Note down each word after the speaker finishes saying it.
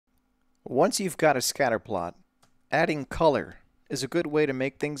Once you've got a scatter plot, adding color is a good way to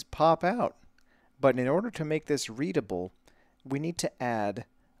make things pop out. But in order to make this readable, we need to add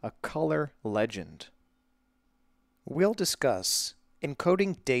a color legend. We'll discuss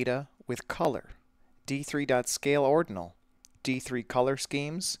encoding data with color, D3.scale ordinal, D3 color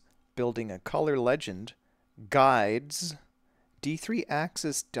schemes, building a color legend, guides, D3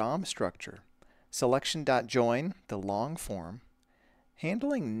 axis DOM structure, selection.join, the long form,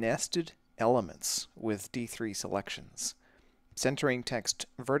 handling nested elements with D3 selections, centering text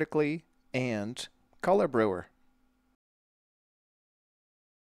vertically, and ColorBrewer.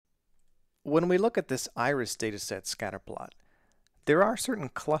 When we look at this iris dataset scatterplot, there are certain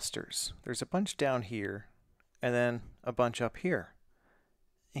clusters. There's a bunch down here, and then a bunch up here.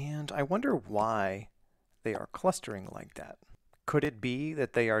 And I wonder why they are clustering like that. Could it be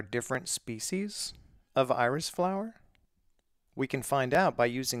that they are different species of iris flower? We can find out by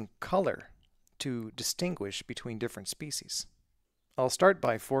using color to distinguish between different species. I'll start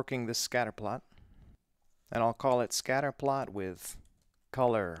by forking this scatterplot, and I'll call it scatterplot with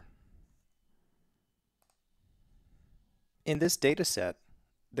color. In this dataset,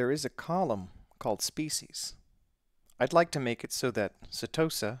 there is a column called species. I'd like to make it so that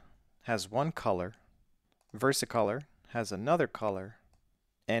setosa has one color, versicolor has another color,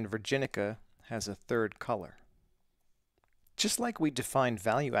 and virginica has a third color. Just like we defined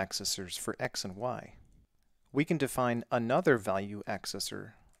value accessors for X and Y, we can define another value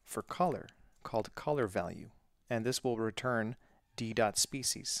accessor for color called color value, and this will return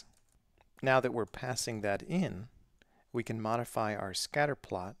d.species. Now that we're passing that in, we can modify our scatter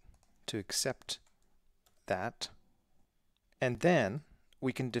plot to accept that, and then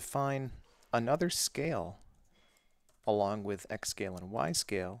we can define another scale along with X scale and Y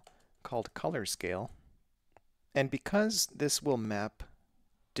scale called color scale. And because this will map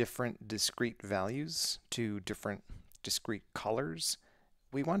different discrete values to different discrete colors,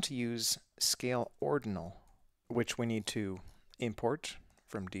 we want to use scale ordinal, which we need to import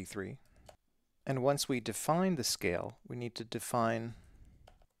from D3. And once we define the scale, we need to define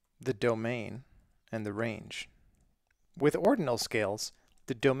the domain and the range. With ordinal scales,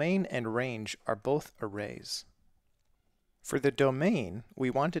 the domain and range are both arrays. For the domain, we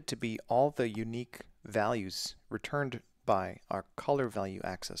want it to be all the unique values returned by our color value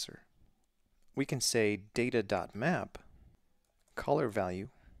accessor. We can say data.map color value,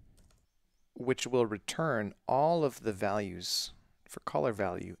 which will return all of the values for color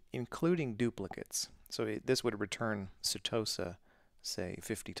value, including duplicates. So this would return setosa, say,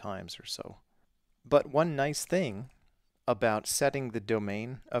 50 times or so. But one nice thing about setting the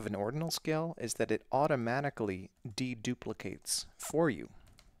domain of an ordinal scale is that it automatically deduplicates for you.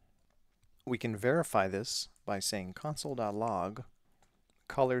 We can verify this by saying console.log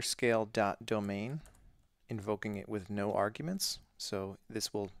colorscale.domain, invoking it with no arguments. So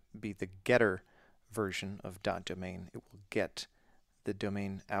this will be the getter version of .domain. It will get the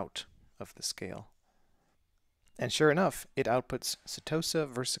domain out of the scale. And sure enough, it outputs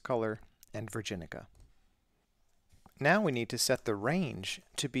setosa, versicolor, and virginica. Now we need to set the range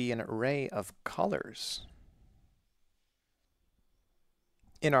to be an array of colors.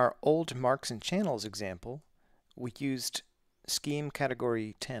 In our old marks and channels example, we used scheme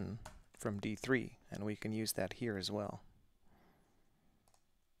category 10 from D3, and we can use that here as well.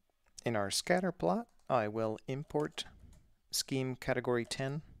 In our scatter plot, I will import scheme category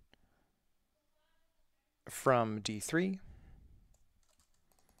 10 from D3,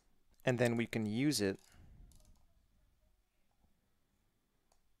 and then we can use it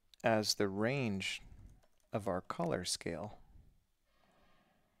as the range of our color scale.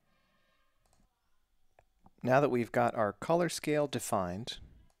 Now that we've got our color scale defined,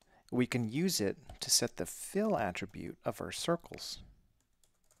 we can use it to set the fill attribute of our circles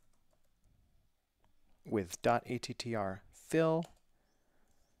with .attr fill,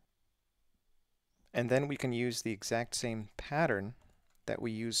 and then we can use the exact same pattern that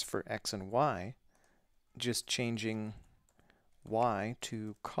we use for X and Y, just changing Y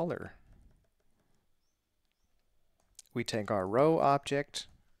to color. We take our row object,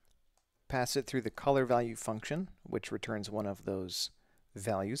 pass it through the color value function, which returns one of those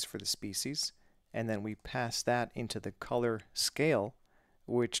values for the species, and then we pass that into the color scale,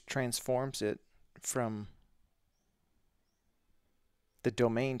 which transforms it from the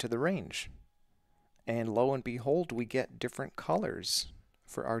domain to the range. And lo and behold, we get different colors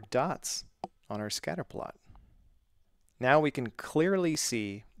for our dots on our scatter plot. Now we can clearly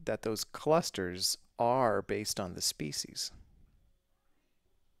see that those clusters are based on the species.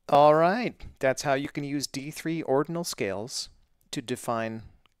 All right, that's how you can use D3 ordinal scales to define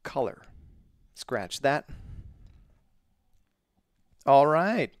color. Scratch that. All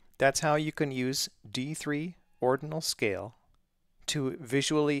right, that's how you can use D3 ordinal scale to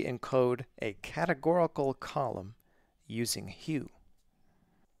visually encode a categorical column using hue.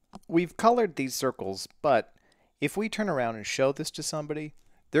 We've colored these circles, but if we turn around and show this to somebody,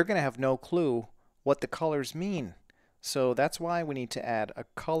 they're going to have no clue what the colors mean. So that's why we need to add a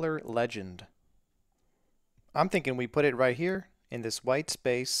color legend. I'm thinking we put it right here in this white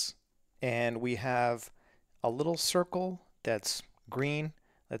space, and we have a little circle that's green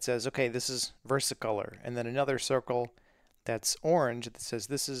that says, okay, this is Versicolor, and then another circle that's orange that says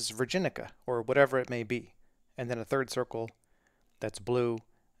this is Virginica, or whatever it may be, and then a third circle that's blue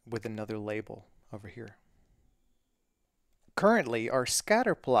with another label over here. Currently, our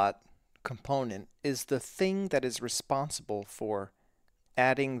scatterplot component is the thing that is responsible for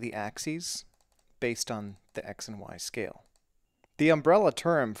adding the axes based on the X and Y scale. The umbrella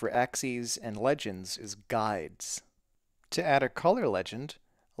term for axes and legends is guides. To add a color legend,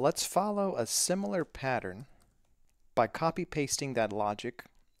 let's follow a similar pattern by copy-pasting that logic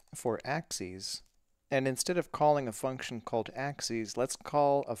for axes, and instead of calling a function called axes, let's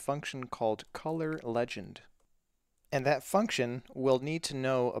call a function called color legend. And that function will need to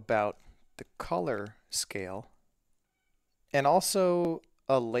know about the color scale, and also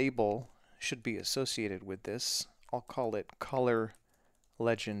a label should be associated with this. I'll call it color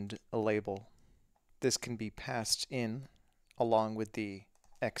legend label. This can be passed in along with the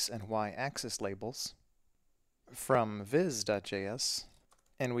X and Y axis labels from viz.js,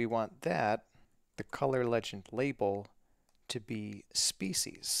 and we want that, the color legend label, to be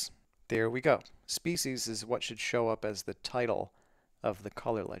species. There we go. Species is what should show up as the title of the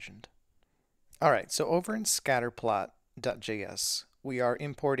color legend. Alright, so over in scatterplot.js, we are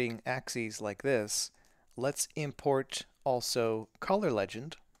importing axes like this. Let's import also color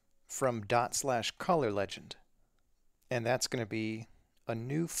legend from /color legend. And that's going to be a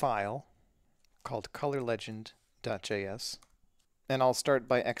new file called colorlegend.js. And I'll start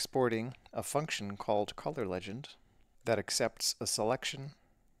by exporting a function called color legend that accepts a selection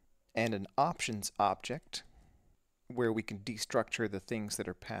and an options object where we can destructure the things that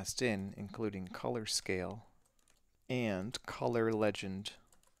are passed in, including color scale and color legend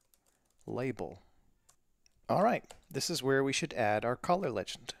label. All right, this is where we should add our color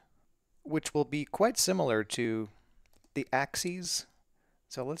legend, which will be quite similar to the axes.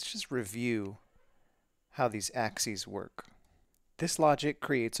 So let's just review how these axes work. This logic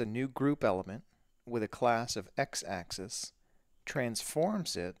creates a new group element with a class of x-axis,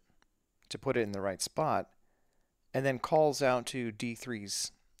 transforms it to put it in the right spot, and then calls out to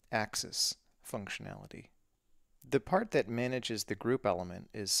D3's axis functionality. The part that manages the group element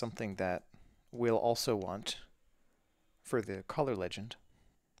is something that we'll also want for the color legend.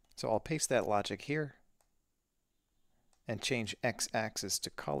 So I'll paste that logic here and change x-axis to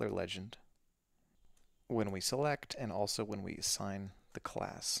color legend when we select and also when we assign the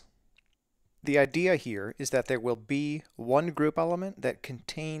class. The idea here is that there will be one group element that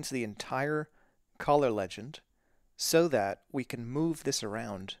contains the entire color legend so that we can move this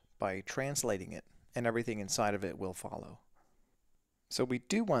around by translating it, and everything inside of it will follow. So we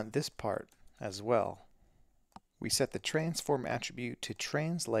do want this part as well. We set the transform attribute to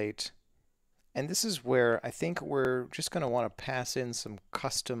translate, and this is where I think we're just going to want to pass in some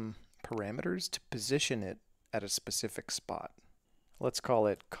custom parameters to position it at a specific spot. Let's call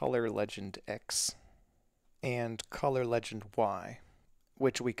it color legend X and color legend Y,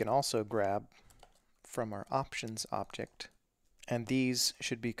 which we can also grab from our options object, and these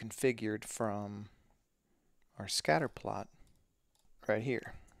should be configured from our scatter plot right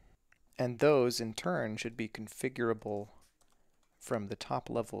here. And those in turn should be configurable from the top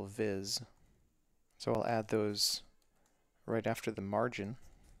level viz. So I'll add those right after the margin,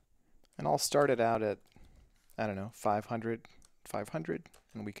 and I'll start it out at, I don't know, 500,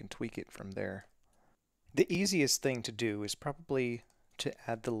 and we can tweak it from there. The easiest thing to do is probably to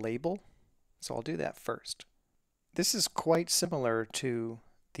add the label, so I'll do that first. This is quite similar to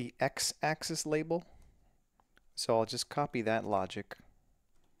the x-axis label, so I'll just copy that logic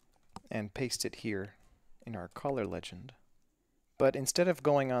and paste it here in our color legend. But instead of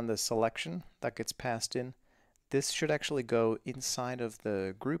going on the selection that gets passed in, this should actually go inside of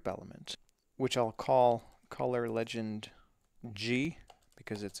the group element, which I'll call color legend G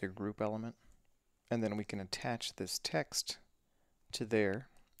because it's a group element. And then we can attach this text to there,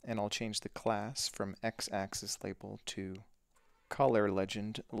 and I'll change the class from x-axis label to color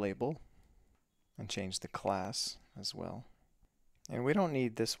legend label, and change the class as well. And we don't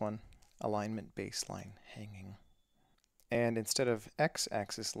need this one, alignment baseline hanging. And instead of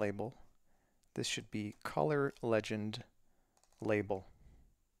x-axis label, this should be color legend label.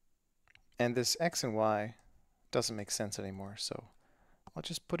 And this X and Y doesn't make sense anymore, so I'll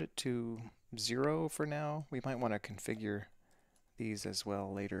just put it to 0 for now. We might want to configure these as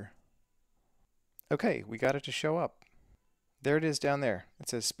well later. Okay, we got it to show up. There it is down there. It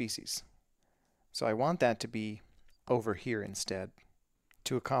says species. So I want that to be over here instead.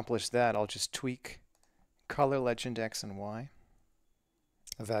 To accomplish that, I'll just tweak color legend X and Y.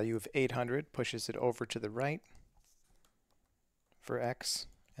 A value of 800 pushes it over to the right for X,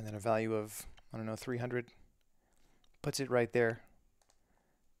 and then a value of, I don't know, 300 puts it right there.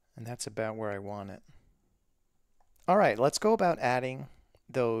 And that's about where I want it. All right, let's go about adding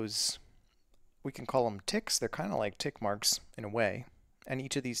those, we can call them ticks. They're kind of like tick marks in a way. And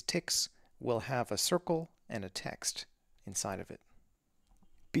each of these ticks will have a circle and a text inside of it.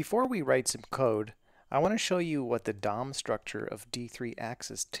 Before we write some code, I want to show you what the DOM structure of D3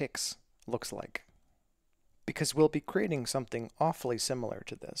 axis ticks looks like, because we'll be creating something awfully similar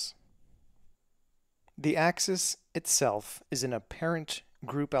to this. The axis itself is an apparent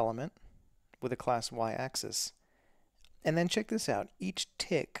group element with a class y-axis. And then check this out. Each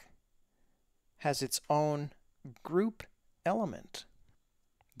tick has its own group element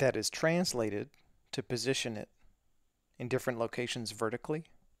that is translated to position it in different locations vertically.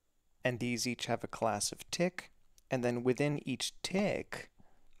 And these each have a class of tick. And then within each tick,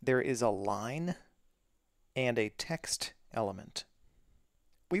 there is a line and a text element.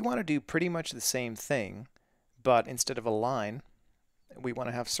 We want to do pretty much the same thing, but instead of a line, we want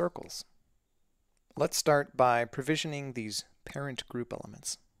to have circles. Let's start by provisioning these parent group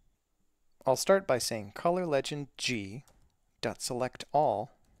elements. I'll start by saying color legend G dot select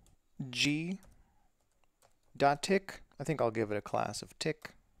all G dot tick. I think I'll give it a class of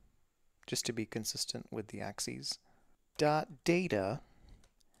tick just to be consistent with the axes. Dot data.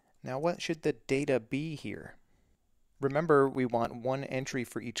 Now what should the data be here? Remember, we want one entry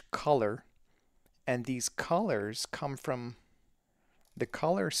for each color, and these colors come from the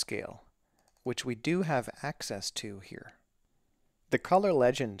color scale, which we do have access to here. The color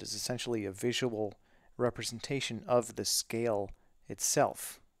legend is essentially a visual representation of the scale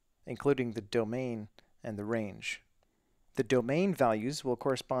itself, including the domain and the range. The domain values will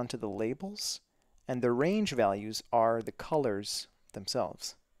correspond to the labels, and the range values are the colors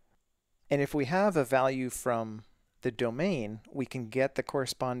themselves. And if we have a value from the domain, we can get the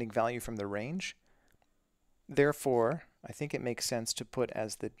corresponding value from the range. Therefore, I think it makes sense to put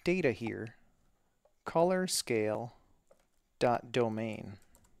as the data here, color scale dot domain,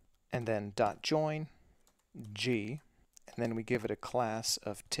 and then dot join G, and then we give it a class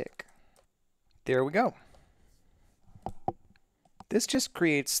of tick. There we go. This just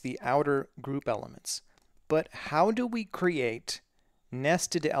creates the outer group elements. But how do we create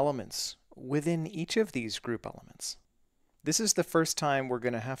nested elements within each of these group elements? This is the first time we're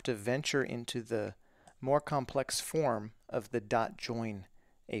going to have to venture into the more complex form of the .join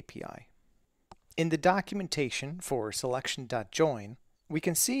API. In the documentation for selection.join, we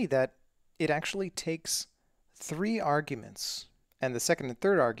can see that it actually takes 3 arguments, and the second and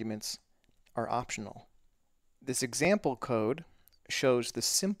third arguments are optional. This example code shows the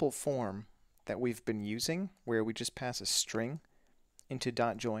simple form that we've been using, where we just pass a string into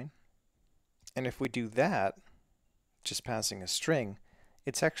 .join. And if we do that, just passing a string,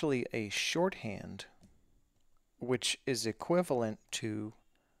 it's actually a shorthand, which is equivalent to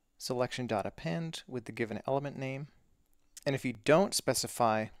selection.append with the given element name. And if you don't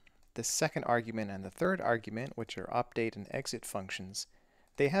specify the second argument and the third argument, which are update and exit functions,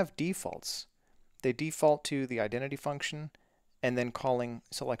 they have defaults. They default to the identity function and then calling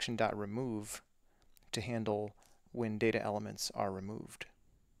selection.remove to handle when data elements are removed.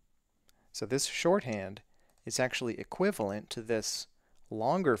 So this shorthand is actually equivalent to this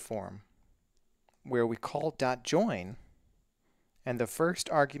longer form where we call .join, and the first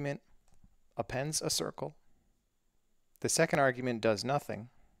argument appends a circle. The second argument does nothing,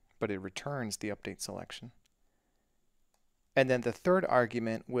 but it returns the update selection. And then the third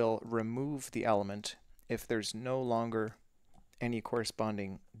argument will remove the element if there's no longer any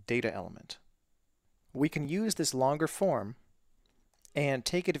corresponding data element. We can use this longer form and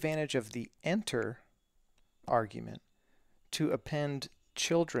take advantage of the enter argument to append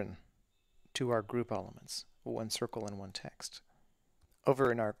children to our group elements, one circle and one text.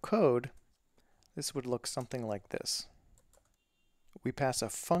 Over in our code, this would look something like this. We pass a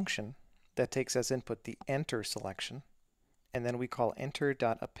function that takes as input the enter selection, and then we call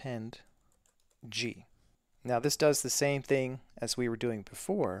enter.append G. Now this does the same thing as we were doing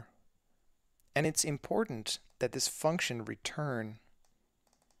before, and it's important that this function return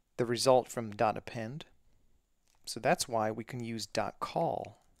the result from .append. So that's why we can use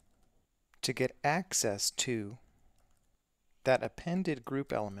 .call to get access to that appended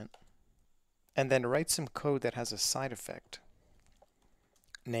group element and then write some code that has a side effect.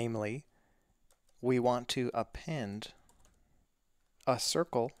 Namely, we want to append a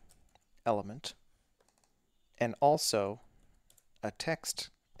circle element and also a text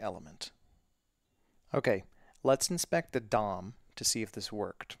element. Okay, let's inspect the DOM to see if this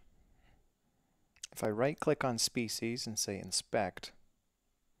worked. If I right-click on species and say inspect,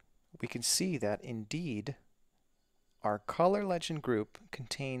 we can see that indeed our color legend group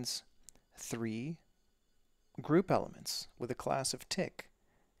contains 3 group elements with a class of tick,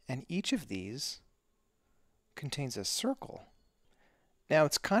 and each of these contains a circle. Now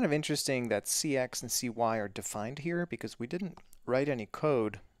it's kind of interesting that CX and CY are defined here because we didn't write any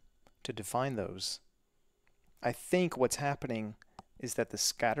code to define those. I think what's happening is that the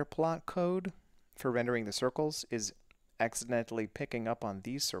scatterplot code for rendering the circles is accidentally picking up on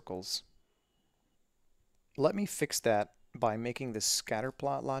these circles. Let me fix that by making the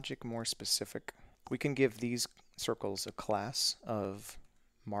scatterplot logic more specific. We can give these circles a class of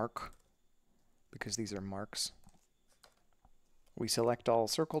mark because these are marks. We select all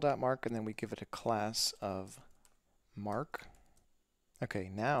circle.mark and then we give it a class of mark. Okay,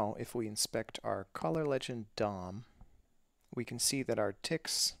 now if we inspect our color legend DOM, we can see that our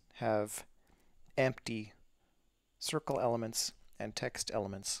ticks have empty circle elements and text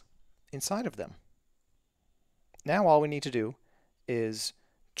elements inside of them. Now all we need to do is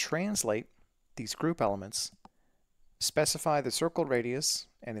translate these group elements, specify the circle radius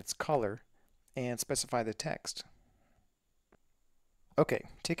and its color, and specify the text. Okay,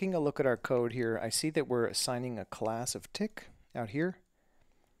 taking a look at our code here, I see that we're assigning a class of tick out here,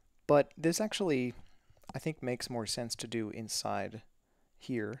 but this actually, I think, makes more sense to do inside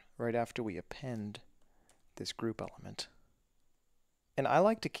here, right after we append this group element. And I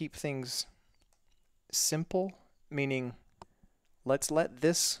like to keep things simple, meaning let's let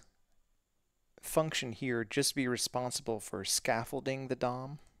this function here just be responsible for scaffolding the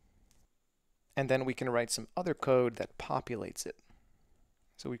DOM, and then we can write some other code that populates it.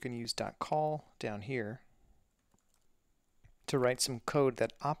 So we can use .call down here to write some code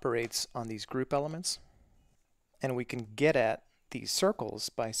that operates on these group elements, and we can get at these circles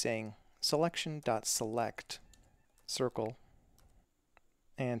by saying selection.select circle,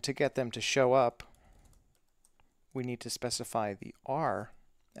 and to get them to show up we need to specify the R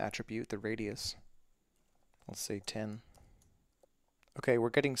attribute, the radius. Let's say 10. Okay, we're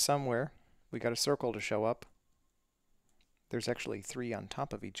getting somewhere. We got a circle to show up. There's actually 3 on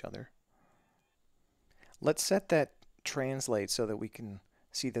top of each other. Let's set that translate so that we can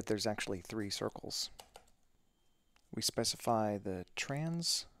see that there's actually 3 circles. We specify the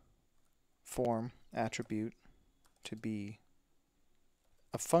transform attribute to be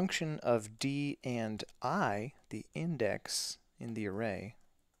a function of D and I, the index in the array.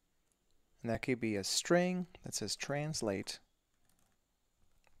 And that could be a string that says translate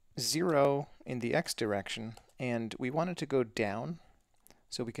 0 in the x direction, and we want it to go down,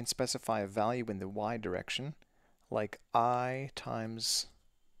 so we can specify a value in the y direction, like I times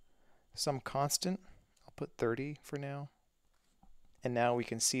some constant. I'll put 30 for now. And now we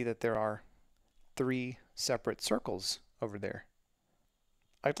can see that there are 3 separate circles over there.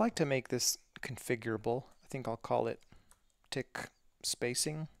 I'd like to make this configurable. I think I'll call it tick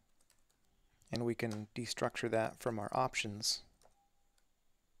spacing, and we can destructure that from our options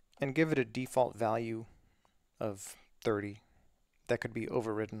and give it a default value of 30. That could be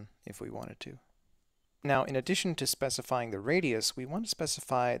overridden if we wanted to. Now, in addition to specifying the radius, we want to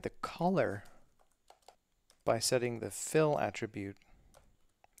specify the color by setting the fill attribute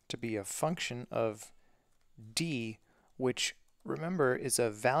to be a function of D, which, remember, is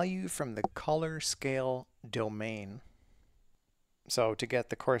a value from the color scale domain. So to get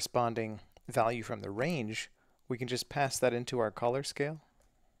the corresponding value from the range, we can just pass that into our color scale.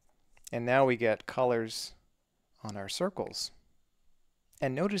 And now we get colors on our circles.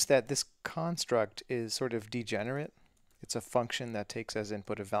 And notice that this construct is sort of degenerate. It's a function that takes as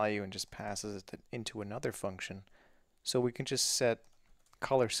input a value and just passes it into another function. So we can just set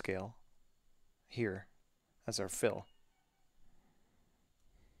color scale here as our fill.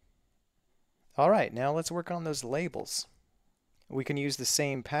 Alright, now let's work on those labels. We can use the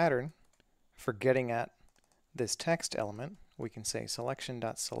same pattern for getting at this text element. We can say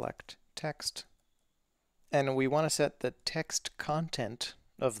selection.select text, and we want to set the text content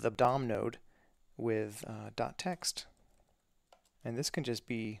of the DOM node with .text, and this can just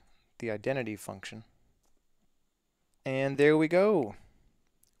be the identity function. And there we go.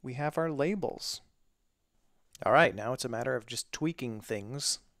 we have our labels. All right, now it's a matter of just tweaking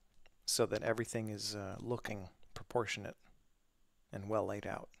things so that everything is looking proportionate and well laid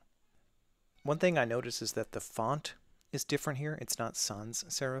out. One thing I notice is that the font is different here. It's not sans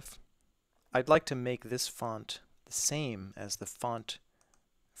serif. I'd like to make this font the same as the font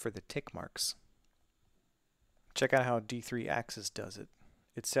for the tick marks. Check out how D3 Axis does it.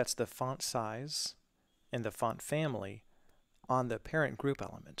 It sets the font size and the font family on the parent group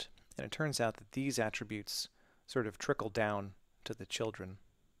element. And it turns out that these attributes sort of trickle down to the children.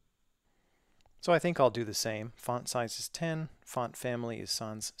 So I think I'll do the same. Font size is 10, font family is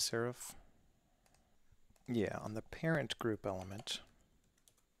sans serif. Yeah, on the parent group element,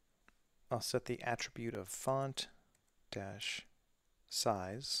 I'll set the attribute of font dash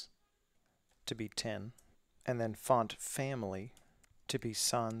size to be 10, and then font family to be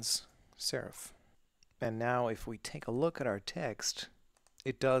sans serif. And now if we take a look at our text,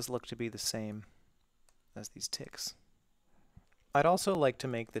 it does look to be the same as these ticks. I'd also like to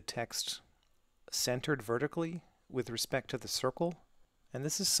make the text centered vertically with respect to the circle, and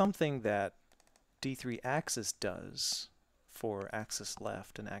this is something that D3 Axis does for axis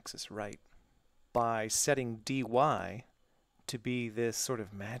left and axis right by setting dy to be this sort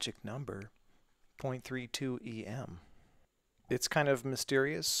of magic number, 0.32 em. It's kind of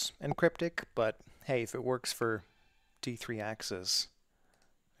mysterious and cryptic, but hey, if it works for D3 Axis,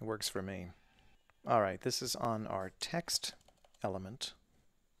 it works for me. All right, this is on our text element.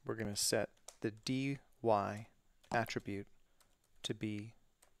 We're going to set the dy attribute to be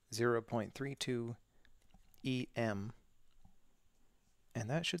 0.32 em, and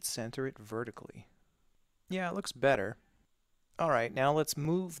that should center it vertically. Yeah, it looks better. All right, now let's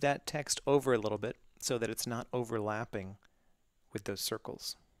move that text over a little bit so that it's not overlapping with those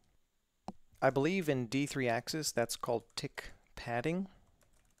circles. I believe in D3 Axis that's called tick padding.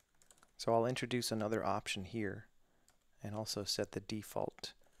 So I'll introduce another option here and also set the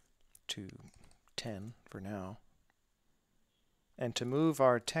default to 10 for now. And to move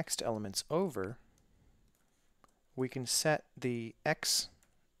our text elements over, we can set the X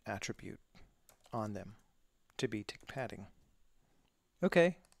attribute on them to be tick padding.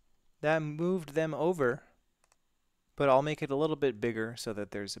 Okay, that moved them over, but I'll make it a little bit bigger so that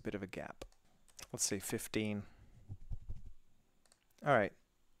there's a bit of a gap. Let's say 15. All right,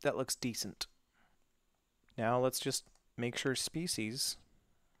 that looks decent. Now let's just make sure species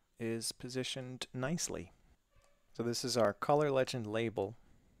is positioned nicely. So this is our color legend label.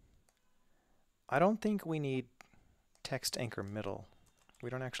 I don't think we need text anchor middle. We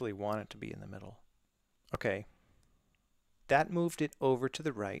don't actually want it to be in the middle. Okay, that moved it over to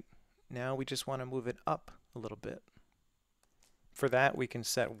the right. Now we just want to move it up a little bit. For that we can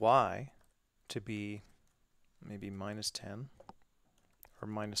set Y to be maybe -10 or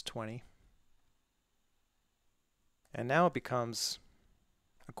 -20. And now it becomes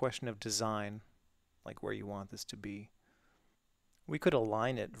a question of design, like where you want this to be. We could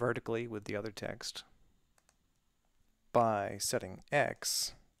align it vertically with the other text by setting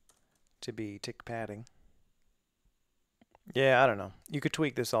X to be tick padding. Yeah, I don't know. You could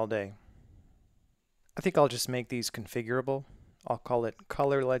tweak this all day. I think I'll just make these configurable. I'll call it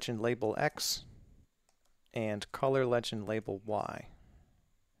color legend label X and color legend label Y.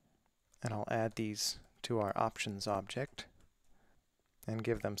 And I'll add these to our options object and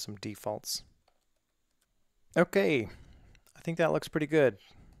give them some defaults. Okay, I think that looks pretty good.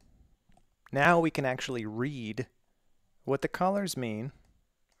 Now we can actually read what the colors mean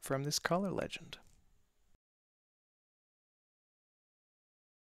from this color legend.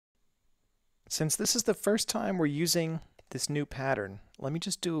 Since this is the first time we're using this new pattern, let me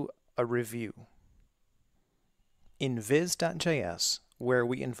just do a review. In viz.js, where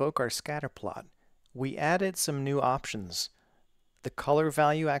we invoke our scatter plot, we added some new options: the color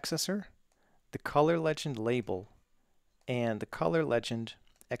value accessor, the color legend label, and the color legend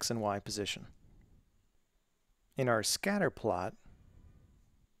X and Y position. In our scatter plot,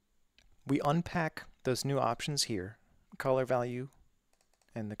 we unpack those new options here, color value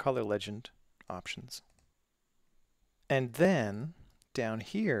and the color legend options. And then down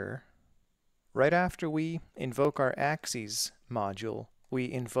here, right after we invoke our axes module, we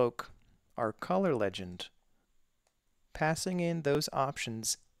invoke our color legend, passing in those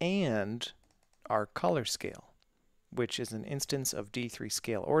options and our color scale, which is an instance of D3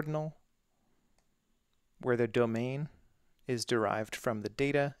 scale ordinal, where the domain is derived from the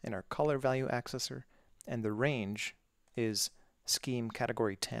data in our color value accessor, and the range is scheme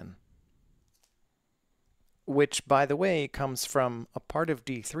category 10. Which, by the way, comes from a part of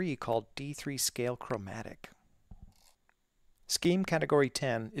D3 called D3 scale chromatic. Scheme category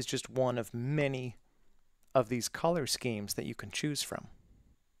 10 is just one of many of these color schemes that you can choose from.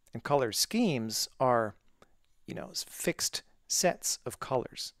 And color schemes are, fixed sets of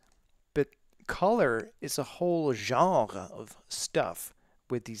colors. But color is a whole genre of stuff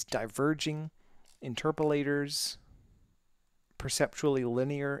with these diverging interpolators, perceptually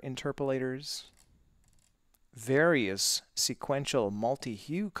linear interpolators, various sequential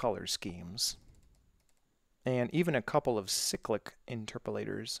multi-hue color schemes, and even a couple of cyclic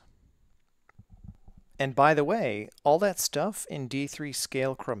interpolators. And by the way, all that stuff in D3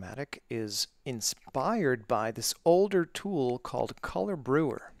 Scale Chromatic is inspired by this older tool called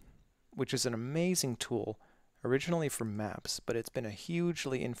ColorBrewer, which is an amazing tool originally for maps, but it's been a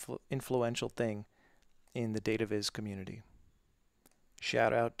hugely influential thing in the DataViz community.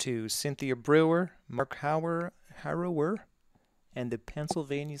 Shout out to Cynthia Brewer, Mark Harrower, and the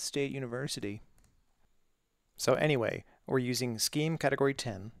Pennsylvania State University. So anyway, we're using Scheme Category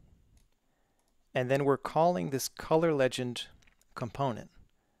 10, and then we're calling this color legend component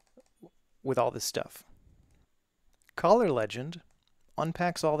with all this stuff. Color legend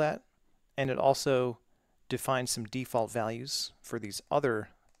unpacks all that, and it also defines some default values for these other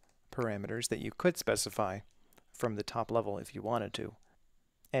parameters that you could specify from the top level if you wanted to.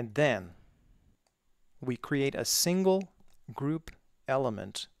 And then we create a single group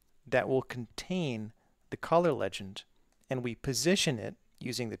element that will contain the color legend, and we position it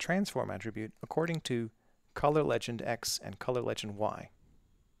using the transform attribute according to color legend X and color legend Y.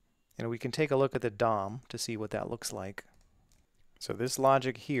 And we can take a look at the DOM to see what that looks like. So this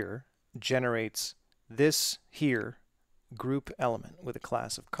logic here generates this here group element with a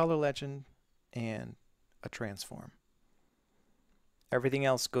class of color legend and a transform. Everything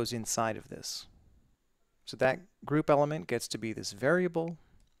else goes inside of this. So that group element gets to be this variable,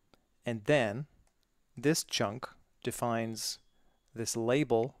 and then this chunk defines this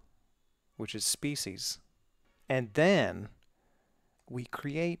label, which is species. And then we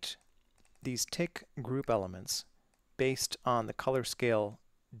create these tick group elements based on the color scale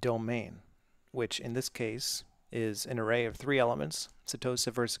domain, which in this case is an array of 3 elements,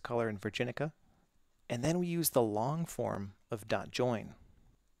 Setosa, Versicolor, and Virginica. And then we use the long form of .join,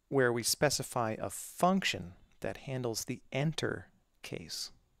 where we specify a function that handles the enter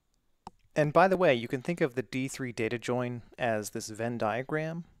case. And by the way, you can think of the D3 data join as this Venn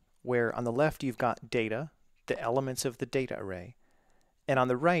diagram, where on the left you've got data, the elements of the data array, and on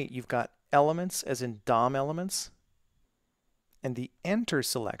the right you've got elements as in DOM elements, and the enter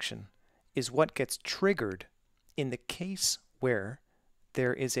selection is what gets triggered in the case where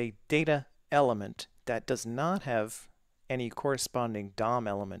there is a data element that does not have any corresponding DOM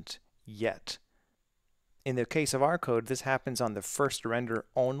element yet. In the case of our code, this happens on the first render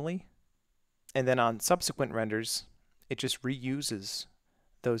only, and then on subsequent renders, it just reuses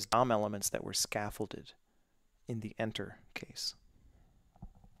those DOM elements that were scaffolded in the enter case.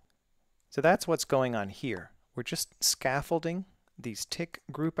 So that's what's going on here. We're just scaffolding these tick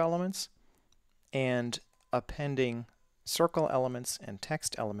group elements and appending circle elements and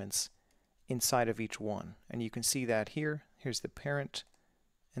text elements inside of each one. And you can see that here. Here's the parent,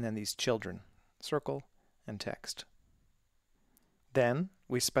 and then these children, circle and text. Then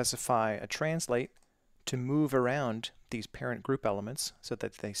we specify a translate to move around these parent group elements so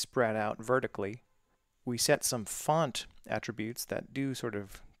that they spread out vertically. We set some font attributes that do sort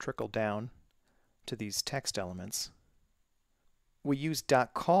of trickle down to these text elements. We use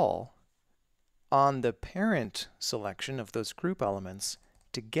 .call on the parent selection of those group elements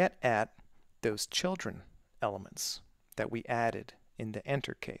to get at those children elements that we added in the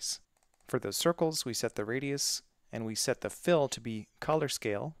enter case. For those circles, we set the radius, and we set the fill to be color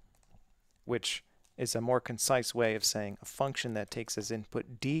scale, which is a more concise way of saying a function that takes as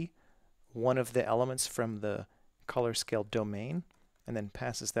input D, one of the elements from the color scale domain, and then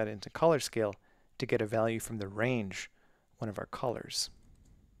passes that into color scale to get a value from the range, one of our colors.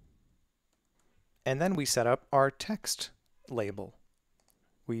 And then we set up our text label.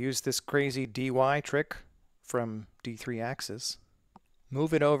 We use this crazy dy trick from D3 Axis,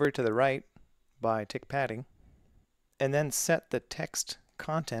 move it over to the right by tick padding, and then set the text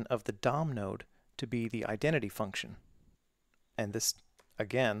content of the DOM node to be the identity function. And this,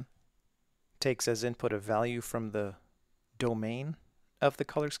 again, takes as input a value from the domain of the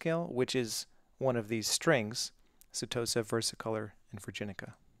color scale, which is one of these strings, Setosa, Versicolor, and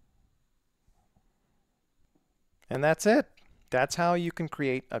Virginica. And that's it. That's how you can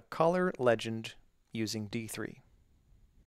create a color legend using D3.